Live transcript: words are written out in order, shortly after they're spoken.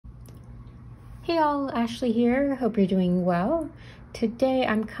Hey all, Ashley here. Hope you're doing well. Today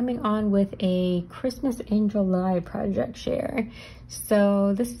I'm coming on with a Christmas in July project share.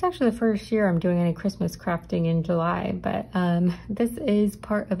 So this is actually the first year I'm doing any Christmas crafting in July, but this is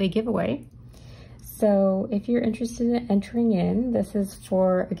part of a giveaway. So if you're interested in entering in, this is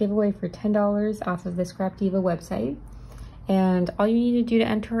for a giveaway for $10 off of the ScrapDiva website. And all you need to do to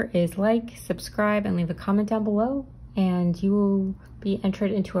enter is like, subscribe, and leave a comment down below, and you will be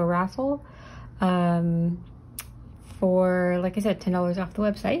entered into a raffle for, like I said, $10 off the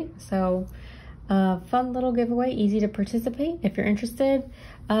website. So fun little giveaway, easy to participate if you're interested.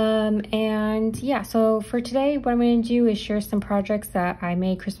 And yeah, so for today, what I'm going to do is share some projects that I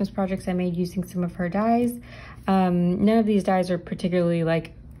made, Christmas projects I made using some of her dies. None of these dies are particularly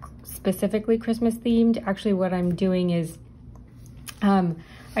like specifically Christmas themed. Actually, what I'm doing is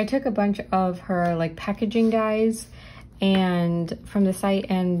I took a bunch of her like packaging dies and from the site,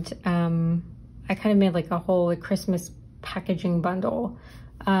 and I kind of made like a whole like Christmas packaging bundle.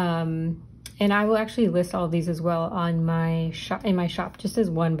 And I will actually list all of these as well on my shop, in my shop, just as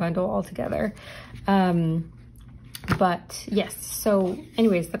one bundle altogether. But yes, so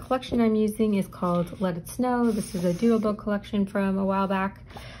anyways, the collection I'm using is called Let It Snow. This is a doodle collection from a while back,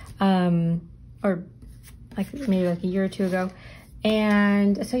 or like maybe like a year or two ago.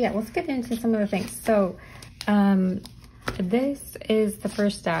 And so yeah, let's get into some of the things. So this is the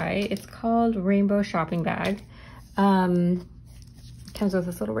first die. It's called Rainbow Shopping Bag. Comes with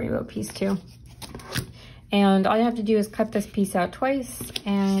this little rainbow piece too. And all you have to do is cut this piece out twice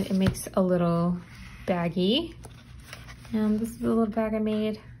and it makes a little baggie. And this is the little bag I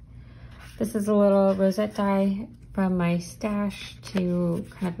made. This is a little rosette die from my stash to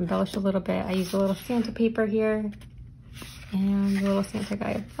kind of embellish a little bit. I used a little Santa paper here and a little Santa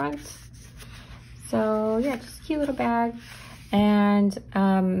guy up front. So yeah, just a cute little bag. And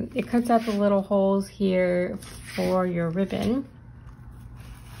it cuts out the little holes here for your ribbon.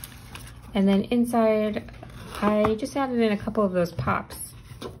 And then inside, I just added in a couple of those pops.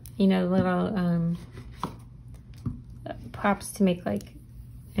 You know, little pops to make like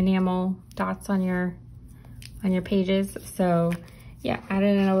enamel dots on your pages. So yeah,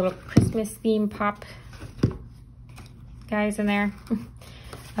 added in a little Christmas theme pop guys in there.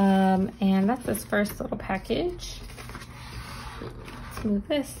 And that's this first little package. Let's move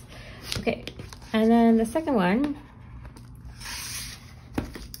this. Okay, and then the second one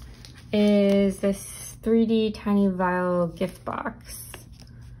is this 3D tiny vial gift box.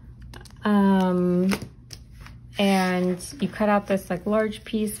 And you cut out this like large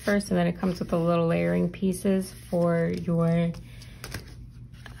piece first, and then it comes with the little layering pieces for your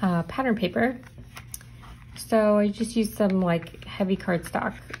pattern paper. So I just used some like heavy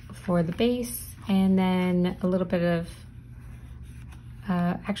cardstock for the base, and then a little bit of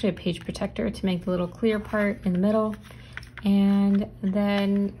actually a page protector to make the little clear part in the middle, and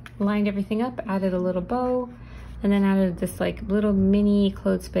then lined everything up, added a little bow, and then added this like little mini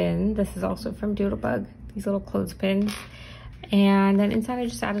clothespin. This is also from Doodlebug, these little clothespins. And then inside I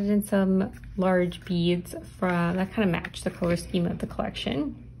just added in some large beads from that kind of match the color scheme of the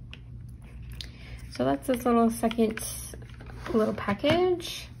collection. So that's this little second little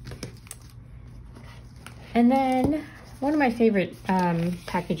package. And then one of my favorite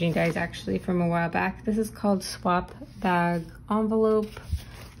packaging dies actually from a while back. This is called Swap Bag Envelope.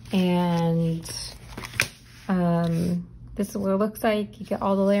 And this is what it looks like. You get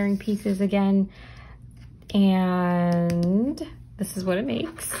all the layering pieces again. And this is what it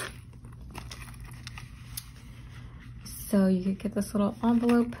makes. So you could get this little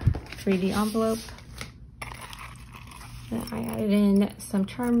envelope, 3D envelope. And I added in some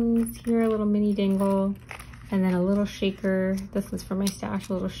charms here, a little mini dangle, and then a little shaker. This is from my stash,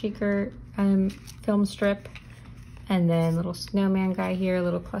 a little shaker film strip. And then little snowman guy here, a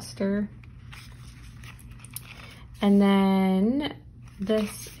little cluster. And then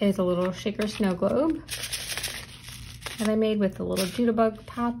this is a little shaker snow globe that I made with a little Doodlebug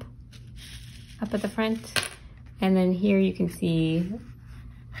pop up at the front. And then here you can see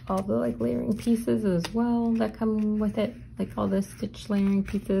all the like layering pieces as well that come with it, like all the stitch layering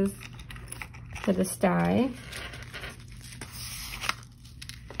pieces for this die.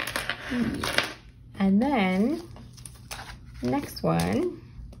 And then next one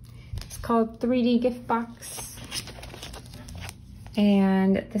is called 3D gift box,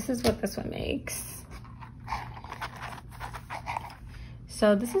 and this is what this one makes.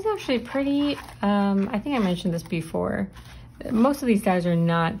 So this is actually pretty, I think I mentioned this before. Most of these dies are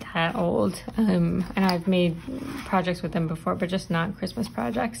not that old, and I've made projects with them before, but just not Christmas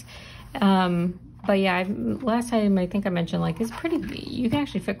projects. But yeah, last time I think I mentioned, like, it's pretty, you can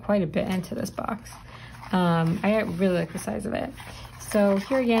actually fit quite a bit into this box. I really like the size of it. So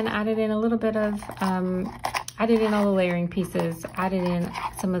here again, added in a little bit of, added in all the layering pieces, added in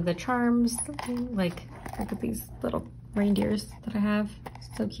some of the charms, like, look at these little reindeers that I have,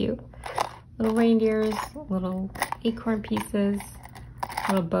 so cute. Little reindeers, little acorn pieces,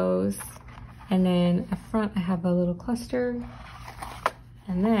 little bows, and then up front I have a little cluster.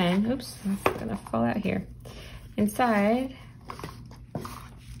 And then, oops, that's gonna fall out here. Inside,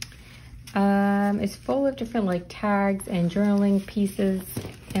 it's full of different like tags and journaling pieces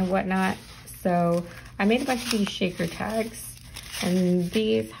and whatnot. So I made a bunch of these shaker tags, and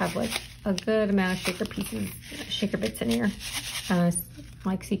these have like a good amount of shaker pieces, shaker bits in here,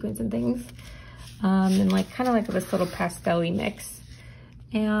 like sequins and things, and like kind of like this little pastel-y mix,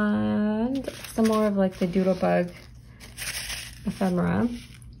 and some more of like the doodlebug ephemera,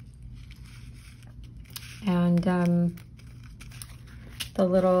 and the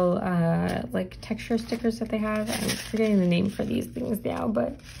little like texture stickers that they have. I'm forgetting the name for these things now,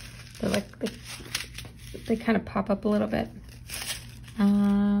 but they're like they kind of pop up a little bit.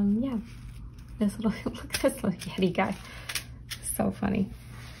 Yeah, this little look at this little Yeti guy, so funny.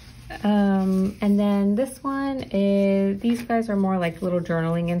 And then this one is, these guys are more like little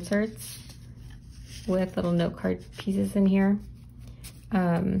journaling inserts with little note card pieces in here.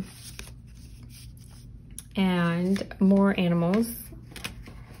 And more animals.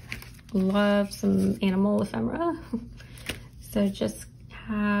 Love some animal ephemera. So just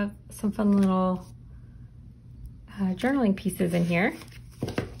have some fun little journaling pieces in here.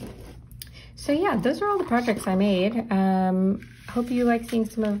 So yeah, those are all the projects I made. Hope you like seeing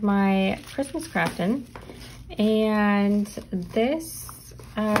some of my Christmas crafting. And this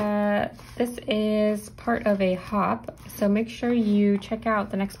is part of a hop, so make sure you check out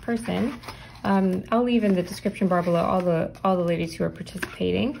the next person. I'll leave in the description bar below all the ladies who are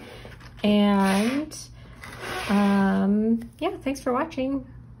participating. And yeah, thanks for watching.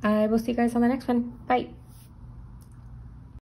 I will see you guys on the next one. Bye.